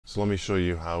So let me show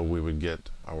you how we would get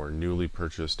our newly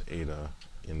purchased ADA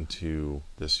into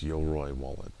this Yoroi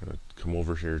wallet. I'm going to come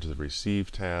over here to the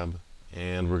Receive tab,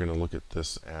 and we're going to look at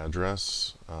this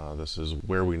address. This is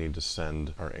where we need to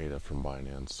send our ADA from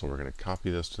Binance. So we're going to copy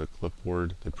this to the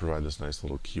clipboard. They provide this nice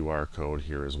little QR code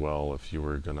here as well. If you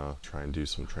were going to try and do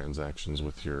some transactions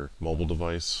with your mobile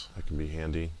device, that can be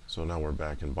handy. So now we're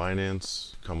back in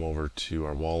Binance. Come over to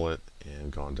our wallet and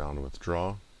gone down to withdraw.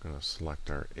 I'm going to select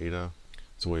our ADA.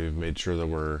 So we've made sure that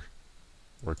we're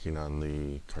working on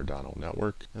the Cardano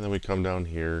network. And then we come down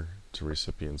here to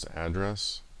recipient's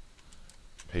address,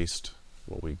 paste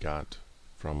what we got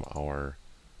from our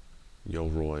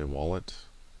Yoroi wallet.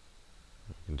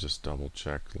 You can just double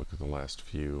check, look at the last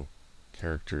few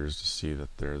characters to see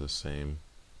that they're the same.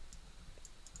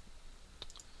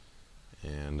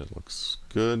 And it looks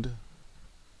good.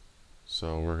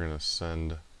 So we're going to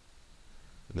send, in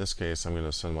this case, I'm going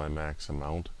to send my max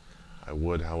amount. I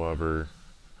would, however,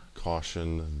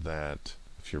 caution that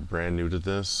if you're brand new to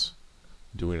this,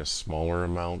 doing a smaller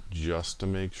amount just to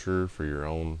make sure for your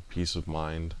own peace of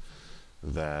mind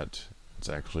that it's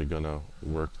actually going to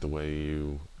work the way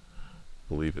you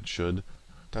believe it should.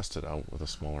 Test it out with a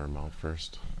smaller amount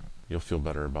first. You'll feel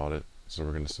better about it. So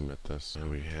we're going to submit this,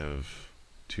 and we have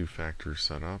two-factor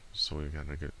set up, so we've got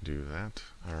to do that.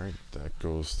 Alright, that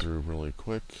goes through really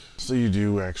quick. So you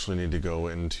do actually need to go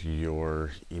into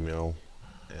your email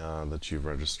that you've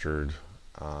registered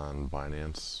on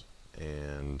Binance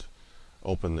and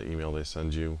open the email they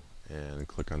send you and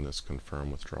click on this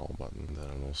confirm withdrawal button.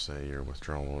 Then it'll say your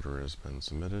withdrawal order has been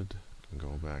submitted. You can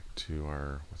go back to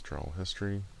our withdrawal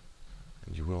history,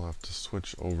 and you will have to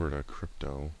switch over to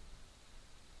crypto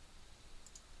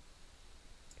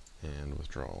and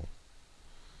withdrawal.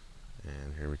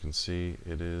 And here we can see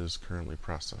it is currently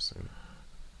processing.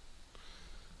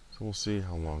 So we'll see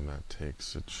how long that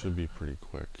takes. It should be pretty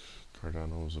quick.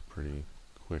 Cardano is a pretty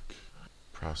quick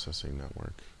processing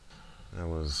network. That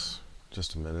was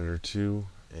just a minute or two,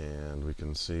 and we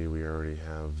can see we already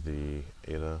have the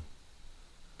ADA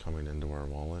coming into our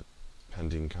wallet.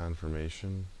 Pending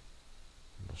confirmation.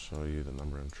 I'll show you the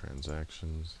number of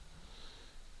transactions.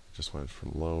 Just went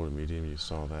from low to medium, you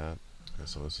saw that. And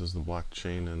so this is the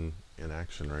blockchain in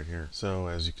action right here. So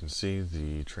as you can see,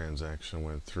 the transaction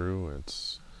went through.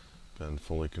 It's been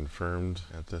fully confirmed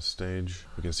at this stage.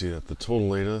 We can see that the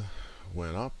total ADA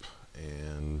went up,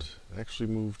 and it actually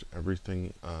moved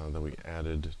everything that we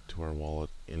added to our wallet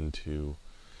into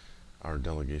our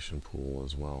delegation pool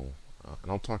as well. And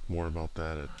I'll talk more about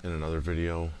that in another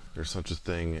video. There's such a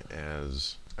thing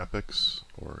as epochs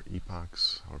or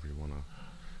epochs, however you want to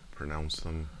pronounce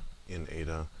them, in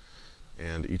ADA,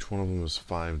 and each one of them is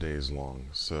 5 days long.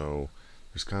 So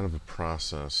there's kind of a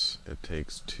process it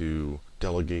takes to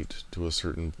delegate to a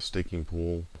certain staking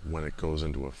pool, when it goes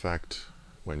into effect,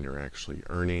 when you're actually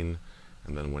earning,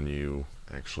 and then when you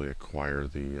actually acquire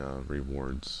the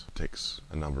rewards. It takes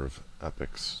a number of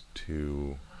epochs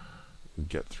to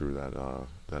get through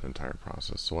that entire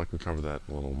process. So I can cover that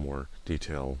in a little more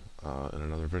detail in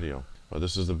another video. But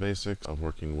this is the basics of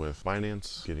working with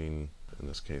Binance, getting, in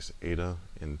this case, ADA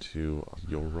into a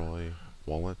Yoroi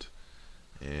wallet,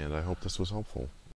 and I hope this was helpful.